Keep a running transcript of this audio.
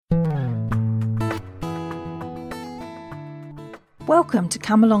Welcome to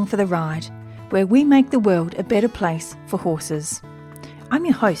Come Along for the Ride, where we make the world a better place for horses. I'm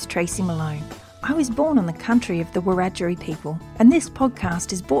your host, Tracy Malone. I was born on the country of the Wiradjuri people, and this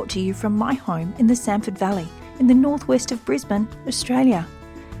podcast is brought to you from my home in the Samford Valley, in the northwest of Brisbane, Australia.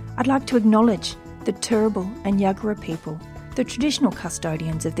 I'd like to acknowledge the Turrbal and Yagara people, the traditional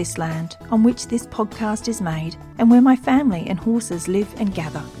custodians of this land on which this podcast is made and where my family and horses live and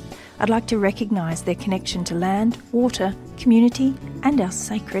gather. I'd like to recognise their connection to land, water, community and our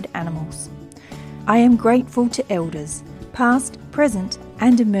sacred animals. I am grateful to elders, past, present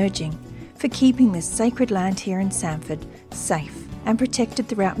and emerging, for keeping this sacred land here in Samford safe and protected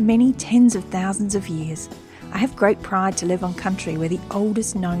throughout many tens of thousands of years. I have great pride to live on country where the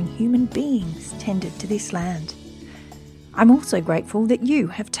oldest known human beings tended to this land. I'm also grateful that you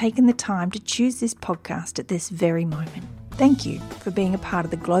have taken the time to choose this podcast at this very moment. Thank you for being a part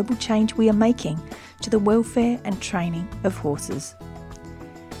of the global change we are making to the welfare and training of horses.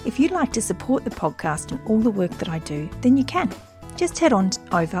 If you'd like to support the podcast and all the work that I do, then you can. Just head on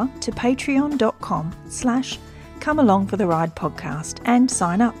over to patreon.com/Come Along for the Ride podcast and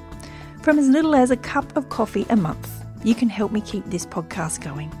sign up. From as little as a cup of coffee a month, you can help me keep this podcast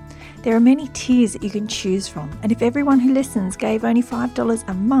going. There are many tiers that you can choose from, and if everyone who listens gave only $5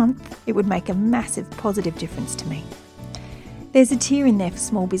 a month, it would make a massive positive difference to me. There's a tier in there for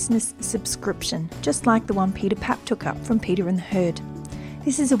small business subscription, just like the one Peter Papp took up from Peter and the Herd.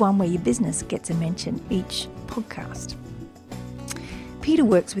 This is the one where your business gets a mention each podcast. Peter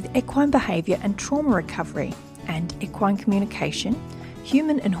works with equine behaviour and trauma recovery and equine communication,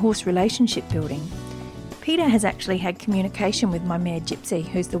 human and horse relationship building. Peter has actually had communication with my mare Gypsy,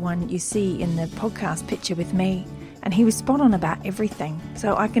 who's the one you see in the podcast picture with me, and he was spot on about everything,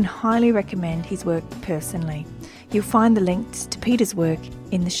 so I can highly recommend his work personally. You'll find the links to Peter's work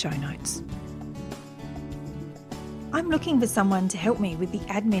in the show notes. I'm looking for someone to help me with the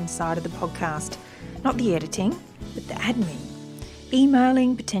admin side of the podcast, not the editing, but the admin.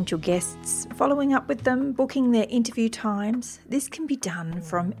 Emailing potential guests, following up with them, booking their interview times. This can be done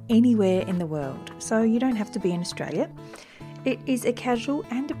from anywhere in the world, so you don't have to be in Australia. It is a casual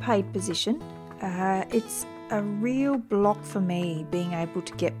and a paid position. It's a real block for me being able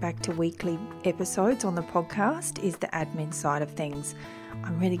to get back to weekly episodes on the podcast is the admin side of things.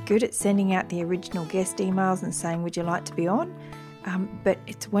 I'm really good at sending out the original guest emails and saying, would you like to be on? But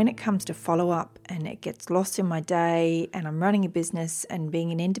it's when it comes to follow-up and it gets lost in my day and I'm running a business and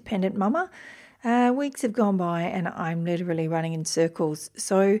being an independent mama, weeks have gone by and I'm literally running in circles.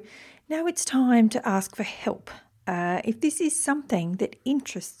 So now it's time to ask for help. If this is something that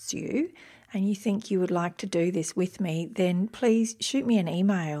interests you and you think you would like to do this with me, then please shoot me an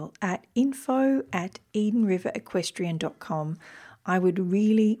email at info@edenriverequestrian.com. I would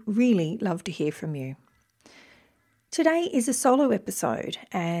really, really love to hear from you. Today is a solo episode,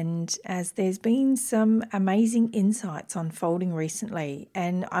 and as there's been some amazing insights unfolding recently,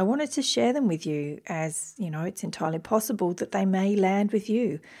 and I wanted to share them with you as, you know, it's entirely possible that they may land with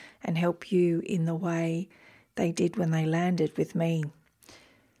you and help you in the way they did when they landed with me.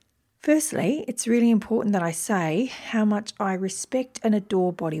 Firstly, it's really important that I say how much I respect and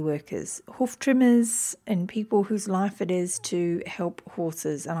adore body workers, hoof trimmers and people whose life it is to help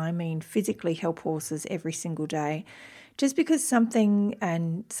horses, and I mean physically help horses every single day. Just because something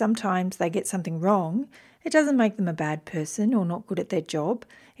and sometimes they get something wrong, it doesn't make them a bad person or not good at their job.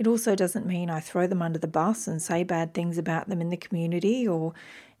 It also doesn't mean I throw them under the bus and say bad things about them in the community or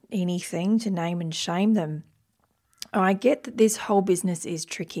anything to name and shame them. I get that this whole business is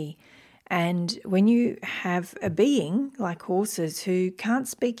tricky, and when you have a being like horses who can't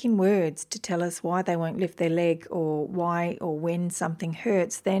speak in words to tell us why they won't lift their leg or why or when something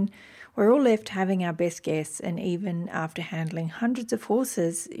hurts, then we're all left having our best guess, and even after handling hundreds of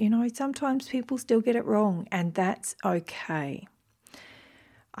horses, you know, sometimes people still get it wrong, and that's okay.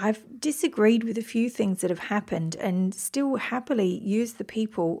 I've disagreed with a few things that have happened and still happily use the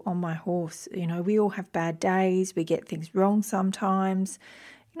people on my horse. You know, we all have bad days, we get things wrong sometimes.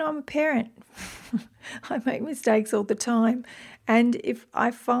 You know, I'm a parent. I make mistakes all the time. And if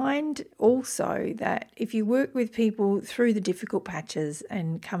I find also that if you work with people through the difficult patches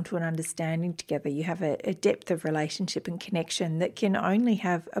and come to an understanding together, you have a depth of relationship and connection that can only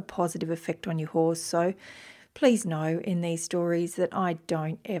have a positive effect on your horse. So please know in these stories that I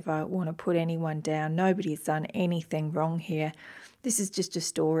don't ever want to put anyone down. Nobody has done anything wrong here. This is just a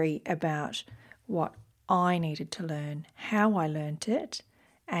story about what I needed to learn, how I learned it,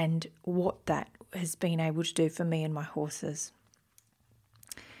 and what that has been able to do for me and my horses.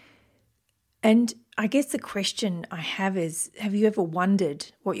 And I guess the question I have is, have you ever wondered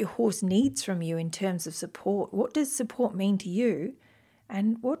what your horse needs from you in terms of support? What does support mean to you?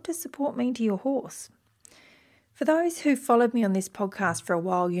 And what does support mean to your horse? For those who followed me on this podcast for a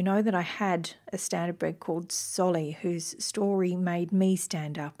while, you know that I had a standardbred called Solly, whose story made me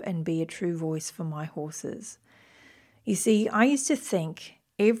stand up and be a true voice for my horses. You see, I used to think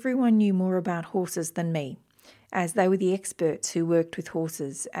everyone knew more about horses than me, as they were the experts who worked with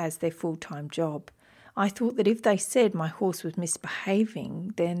horses as their full-time job. I thought that if they said my horse was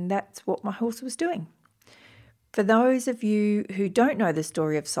misbehaving, then that's what my horse was doing. For those of you who don't know the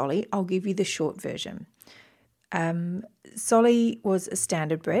story of Solly, I'll give you the short version. Solly was a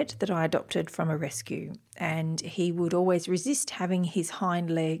standardbred that I adopted from a rescue, and he would always resist having his hind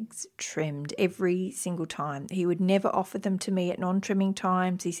legs trimmed every single time. He would never offer them to me at non-trimming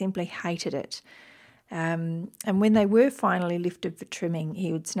times. He simply hated it. And when they were finally lifted for trimming,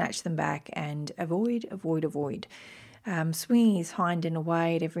 he would snatch them back and avoid. Swinging his hind in a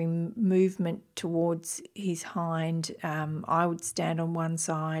way at every movement towards his hind. I would stand on one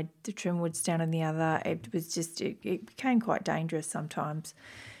side, the trimmer would stand on the other. It became quite dangerous sometimes.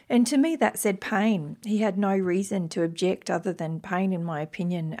 And to me, that said pain. He had no reason to object other than pain, in my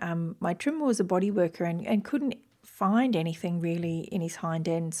opinion. My trimmer was a body worker and couldn't find anything really in his hind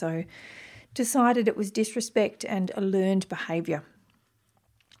end, so decided it was disrespect and a learned behaviour.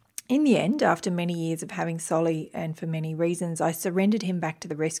 In the end, after many years of having Solly and for many reasons, I surrendered him back to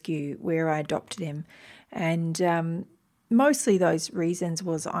the rescue where I adopted him. And mostly those reasons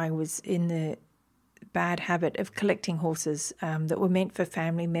was I was in the bad habit of collecting horses that were meant for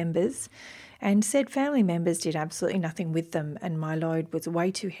family members, and said family members did absolutely nothing with them, and my load was way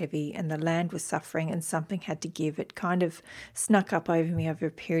too heavy and the land was suffering and something had to give. It kind of snuck up over me over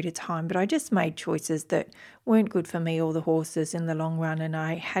a period of time, but I just made choices that weren't good for me or the horses in the long run, and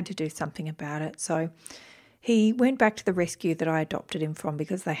I had to do something about it. So he went back to the rescue that I adopted him from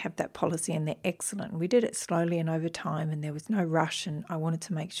because they have that policy and they're excellent. We did it slowly and over time, and there was no rush, and I wanted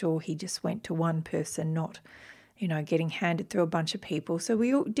to make sure he just went to one person, not getting handed through a bunch of people. So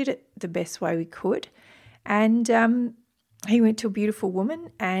we all did it the best way we could. And he went to a beautiful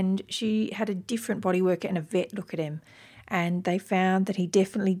woman, and she had a different body worker and a vet look at him. And they found that he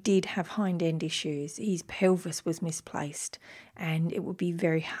definitely did have hind end issues. His pelvis was misplaced, and it would be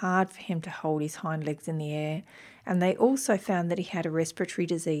very hard for him to hold his hind legs in the air. And they also found that he had a respiratory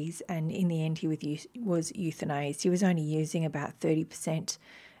disease, and in the end he was euthanized. He was only using about 30%.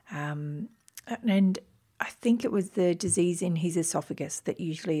 And I think it was the disease in his esophagus that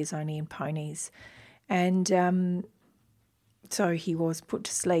usually is only in ponies. And so he was put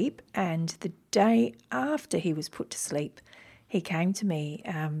to sleep, and the day after he was put to sleep, he came to me,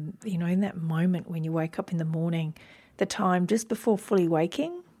 in that moment when you wake up in the morning, the time just before fully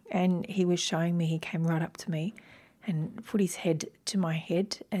waking, and he was showing me, he came right up to me and put his head to my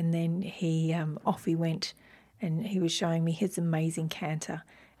head, and then off he went, and he was showing me his amazing canter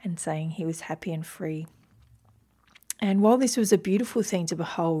and saying he was happy and free. And while this was a beautiful thing to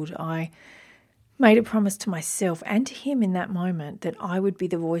behold, I made a promise to myself and to him in that moment that I would be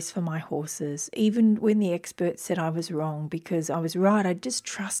the voice for my horses, even when the experts said I was wrong, because I was right. I just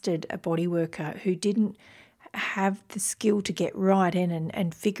trusted a body worker who didn't have the skill to get right in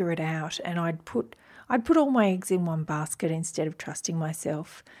and figure it out. And I'd put all my eggs in one basket instead of trusting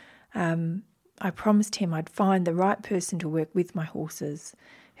myself. I promised him I'd find the right person to work with my horses,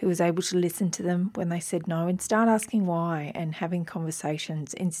 who was able to listen to them when they said no and start asking why and having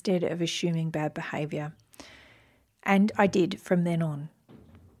conversations instead of assuming bad behaviour. And I did from then on.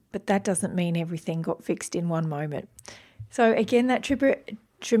 But that doesn't mean everything got fixed in one moment. So again, that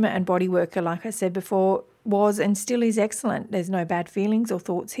trimmer and body worker, like I said before, was and still is excellent. There's no bad feelings or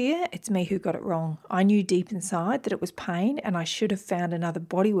thoughts here. It's me who got it wrong. I knew deep inside that it was pain, and I should have found another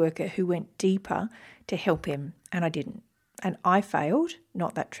body worker who went deeper to help him, and I didn't. And I failed,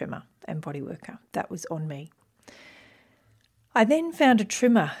 not that trimmer and body worker. That was on me. I then found a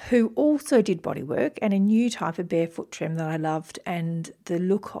trimmer who also did body work and a new type of barefoot trim that I loved and the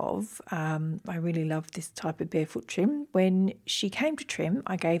look of. I really loved this type of barefoot trim. When she came to trim,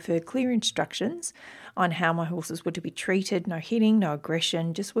 I gave her clear instructions on how my horses were to be treated. No hitting, no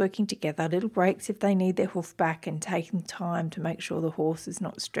aggression, just working together, little breaks if they need their hoof back, and taking time to make sure the horse is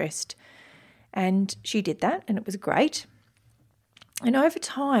not stressed. And she did that, and it was great. And over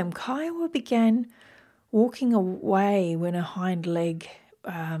time, Kiowa began walking away when her hind leg,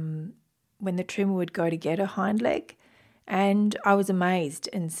 when the trimmer would go to get her hind leg. And I was amazed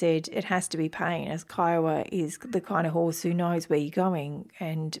and said, it has to be pain, as Kiowa is the kind of horse who knows where you're going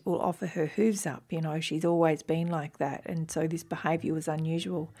and will offer her hooves up. She's always been like that. And so this behaviour was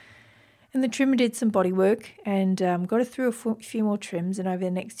unusual. And the trimmer did some body work and got her through a few more trims and over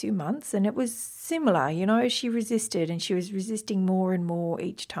the next few months. And it was similar, she resisted and she was resisting more and more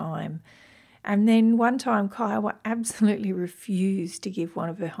each time. And then one time Kiowa absolutely refused to give one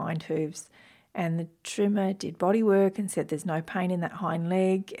of her hind hooves. And the trimmer did body work and said there's no pain in that hind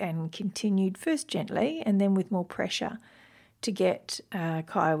leg and continued first gently and then with more pressure to get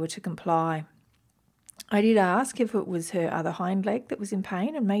Kiowa to comply. I did ask if it was her other hind leg that was in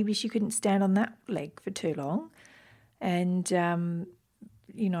pain and maybe she couldn't stand on that leg for too long. And,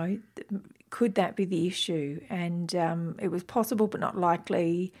 could that be the issue? And it was possible but not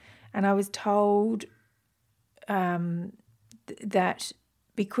likely. And I was told that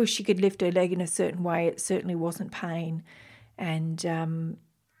because she could lift her leg in a certain way, it certainly wasn't pain. And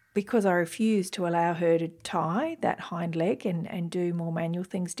because I refused to allow her to tie that hind leg and do more manual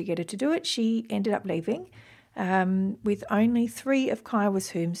things to get her to do it, she ended up leaving. With only 3 of Kiowa's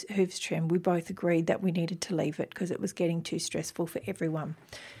hooves trimmed, we both agreed that we needed to leave it because it was getting too stressful for everyone.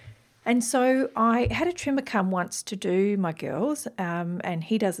 And so I had a trimmer come once to do my girls, and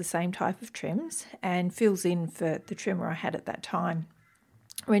he does the same type of trims and fills in for the trimmer I had at that time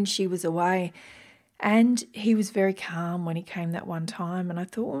when she was away. And he was very calm when he came that one time. And I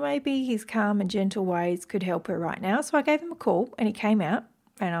thought, well, maybe his calm and gentle ways could help her right now. So I gave him a call and he came out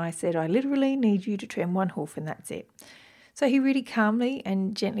and I said, I literally need you to trim one hoof and that's it. So he really calmly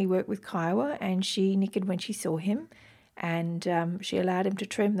and gently worked with Kiowa and she nickered when she saw him. And she allowed him to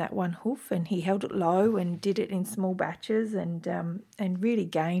trim that one hoof and he held it low and did it in small batches and really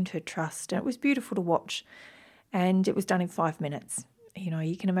gained her trust. And it was beautiful to watch. And it was done in 5 minutes.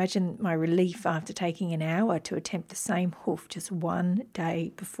 You can imagine my relief after taking an hour to attempt the same hoof just one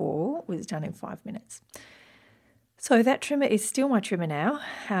day before was done in 5 minutes. So that trimmer is still my trimmer now,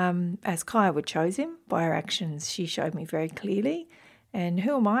 as Kiowa chose him by her actions. She showed me very clearly. And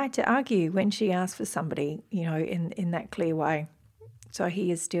who am I to argue when she asks for somebody, in that clear way? So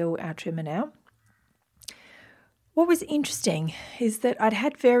he is still our trimmer now. What was interesting is that I'd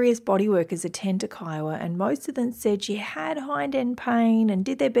had various body workers attend to Kiowa and most of them said she had hind end pain and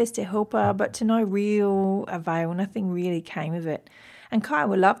did their best to help her, but to no real avail, nothing really came of it. And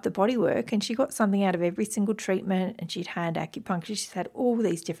Kiowa loved the body work and she got something out of every single treatment and she'd had acupuncture, she's had all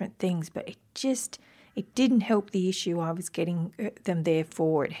these different things, but it didn't help the issue I was getting them there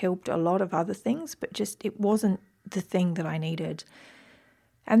for. It helped a lot of other things, but just it wasn't the thing that I needed.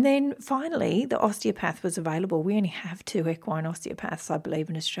 And then finally, the osteopath was available. We only have 2 equine osteopaths, I believe,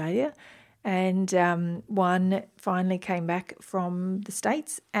 in Australia. And one finally came back from the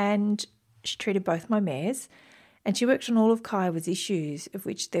States and she treated both my mares. And she worked on all of Kiowa's issues, of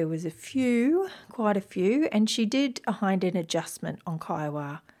which there was quite a few. And she did a hind end adjustment on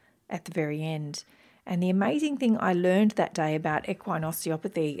Kiowa at the very end. And the amazing thing I learned that day about equine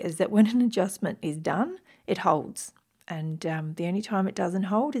osteopathy is that when an adjustment is done, it holds. And the only time it doesn't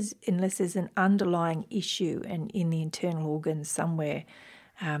hold is unless there's an underlying issue and in the internal organs somewhere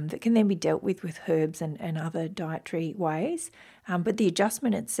that can then be dealt with herbs and other dietary ways. But the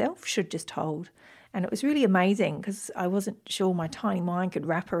adjustment itself should just hold. And it was really amazing because I wasn't sure my tiny mind could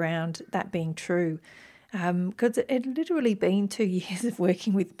wrap around that being true. Because it had literally been 2 years of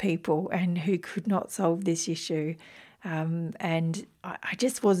working with people and who could not solve this issue. And I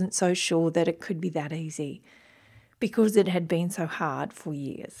just wasn't so sure that it could be that easy, because it had been so hard for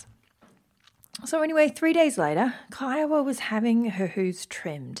years. So anyway, 3 days later, Kiowa was having her hooves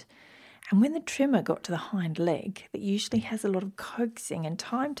trimmed. And when the trimmer got to the hind leg, that usually has a lot of coaxing and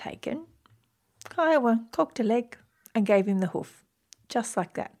time taken, Kiowa cocked her leg and gave him the hoof, just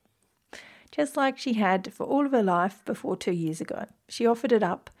like that. Just like she had for all of her life before 2 years ago. She offered it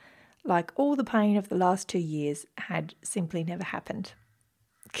up like all the pain of the last 2 years had simply never happened.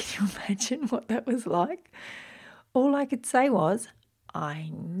 Can you imagine what that was like? All I could say was, I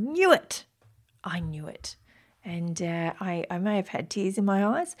knew it. I knew it. And I may have had tears in my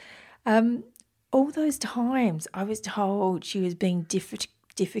eyes. All those times I was told she was being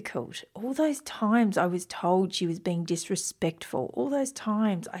difficult. All those times I was told she was being disrespectful. All those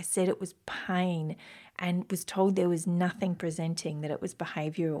times I said it was pain and was told there was nothing presenting, that it was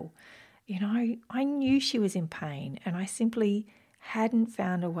behavioural. I knew she was in pain and I simply hadn't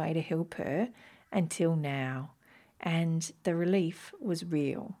found a way to help her until now. And the relief was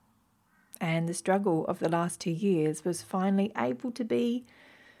real. And the struggle of the last 2 years was finally able to be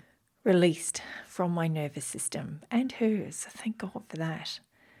released from my nervous system and hers. So thank God for that.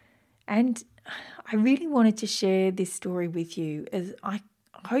 And I really wanted to share this story with you, as I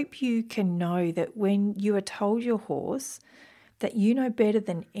hope you can know that when you are told your horse that you know better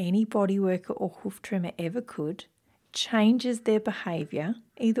than any body worker or hoof trimmer ever could, changes their behaviour,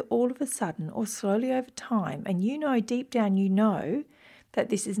 either all of a sudden or slowly over time, and you know deep down that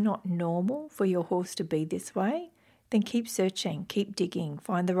this is not normal for your horse to be this way, then keep searching, keep digging,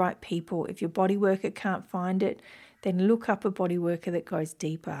 find the right people. If your body worker can't find it, then look up a body worker that goes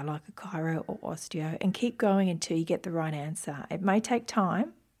deeper, like a chiro or osteo, and keep going until you get the right answer. It may take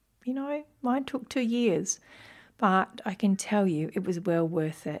time. Mine took 2 years, but I can tell you it was well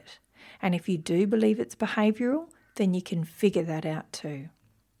worth it. And if you do believe it's behavioural, then you can figure that out too.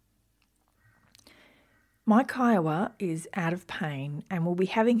 My Kiowa is out of pain and will be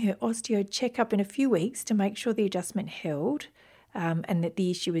having her osteo check up in a few weeks to make sure the adjustment held and that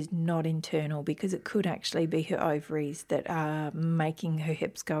the issue is not internal, because it could actually be her ovaries that are making her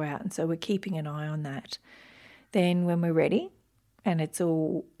hips go out, and so we're keeping an eye on that. Then when we're ready and it's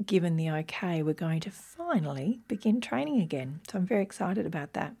all given the okay, we're going to finally begin training again. So I'm very excited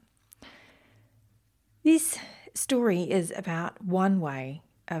about that. This story is about one way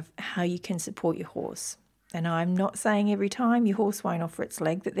of how you can support your horse. And I'm not saying every time your horse won't offer its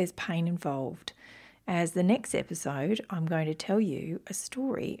leg that there's pain involved. As the next episode, I'm going to tell you a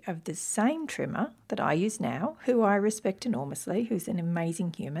story of the same trimmer that I use now, who I respect enormously, who's an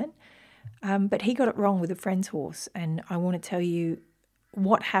amazing human, but he got it wrong with a friend's horse. And I want to tell you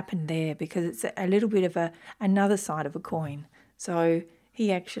what happened there, because it's a little bit of another side of a coin. So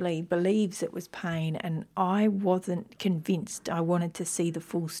he actually believes it was pain, and I wasn't convinced. I wanted to see the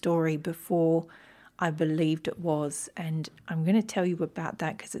full story before I believed it was, and I'm going to tell you about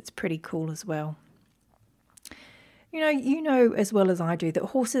that because it's pretty cool as well. You know as well as I do that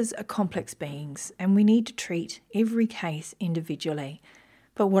horses are complex beings and we need to treat every case individually.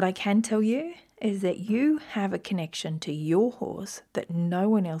 But what I can tell you is that you have a connection to your horse that no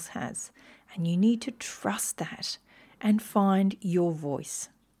one else has, and you need to trust that and find your voice.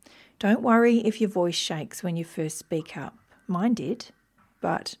 Don't worry if your voice shakes when you first speak up. Mine did,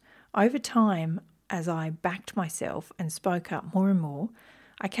 but over time, as I backed myself and spoke up more and more,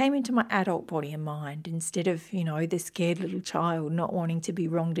 I came into my adult body and mind instead of, the scared little child not wanting to be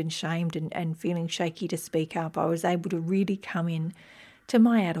wronged and shamed and feeling shaky to speak up. I was able to really come in to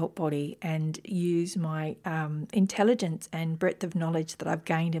my adult body and use my intelligence and breadth of knowledge that I've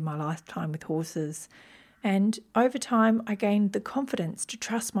gained in my lifetime with horses. And over time, I gained the confidence to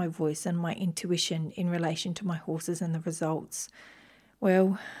trust my voice and my intuition in relation to my horses and the results.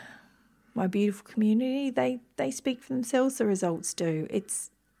 Well, my beautiful community, they speak for themselves, the results do.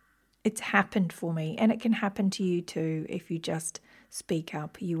 It's happened for me, and it can happen to you too. If you just speak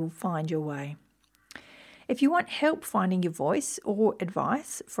up, you will find your way. If you want help finding your voice or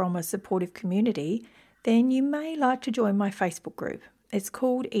advice from a supportive community, then you may like to join my Facebook group. It's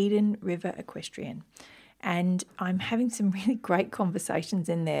called Eden River Equestrian, and I'm having some really great conversations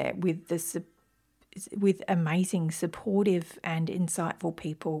in there with amazing, supportive and insightful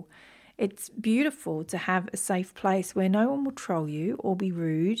people. It's beautiful to have a safe place where no one will troll you or be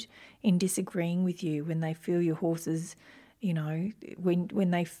rude in disagreeing with you when they feel your horses,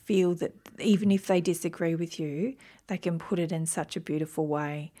 when they feel that even if they disagree with you, they can put it in such a beautiful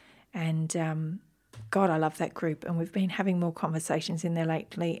way. And God, I love that group. And we've been having more conversations in there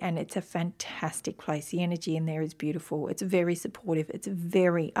lately, and it's a fantastic place. The energy in there is beautiful. It's very supportive. It's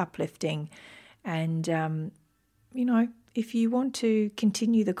very uplifting. And, if you want to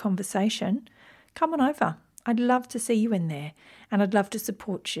continue the conversation, come on over. I'd love to see you in there, and I'd love to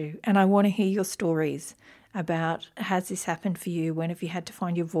support you. And I want to hear your stories about, has this happened for you? When have you had to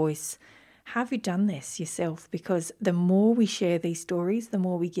find your voice? How have you done this yourself? Because the more we share these stories, the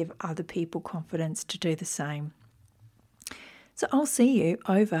more we give other people confidence to do the same. So I'll see you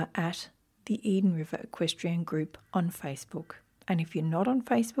over at the Eden River Equestrian group on Facebook. And if you're not on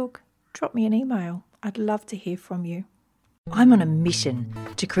Facebook, drop me an email. I'd love to hear from you. I'm on a mission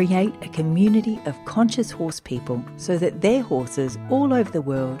to create a community of conscious horse people so that their horses all over the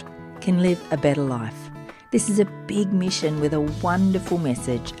world can live a better life. This is a big mission with a wonderful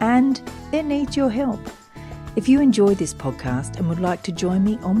message, and it needs your help. If you enjoy this podcast and would like to join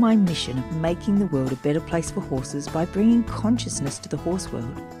me on my mission of making the world a better place for horses by bringing consciousness to the horse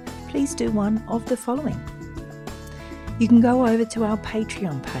world, please do one of the following. You can go over to our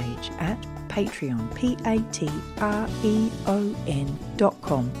Patreon page at Patreon,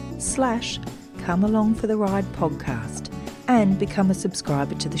 patreon.com/comealongfortheride-podcast, and become a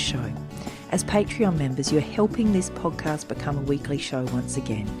subscriber to the show. As Patreon members, you're helping this podcast become a weekly show once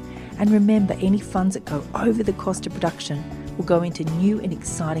again. And remember, any funds that go over the cost of production will go into new and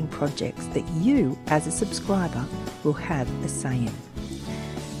exciting projects that you, as a subscriber, will have a say in.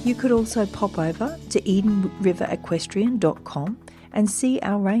 You could also pop over to EdenRiverEquestrian.com and see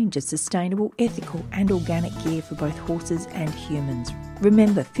our range of sustainable, ethical and organic gear for both horses and humans.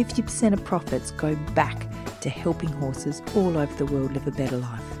 Remember, 50% of profits go back to helping horses all over the world live a better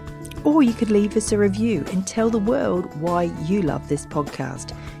life. Or you could leave us a review and tell the world why you love this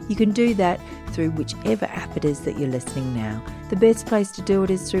podcast. You can do that through whichever app it is that you're listening now. The best place to do it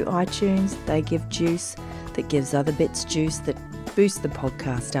is through iTunes. They give juice that gives other bits juice that boosts the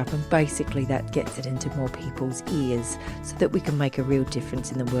podcast up, and basically that gets it into more people's ears so that we can make a real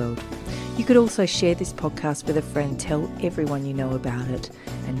difference in the world. You could also share this podcast with a friend, tell everyone you know about it,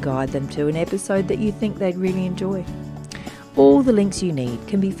 and guide them to an episode that you think they'd really enjoy. All the links you need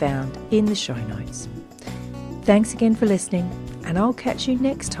can be found in the show notes. Thanks again for listening, and I'll catch you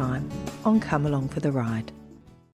next time on Come Along for the Ride.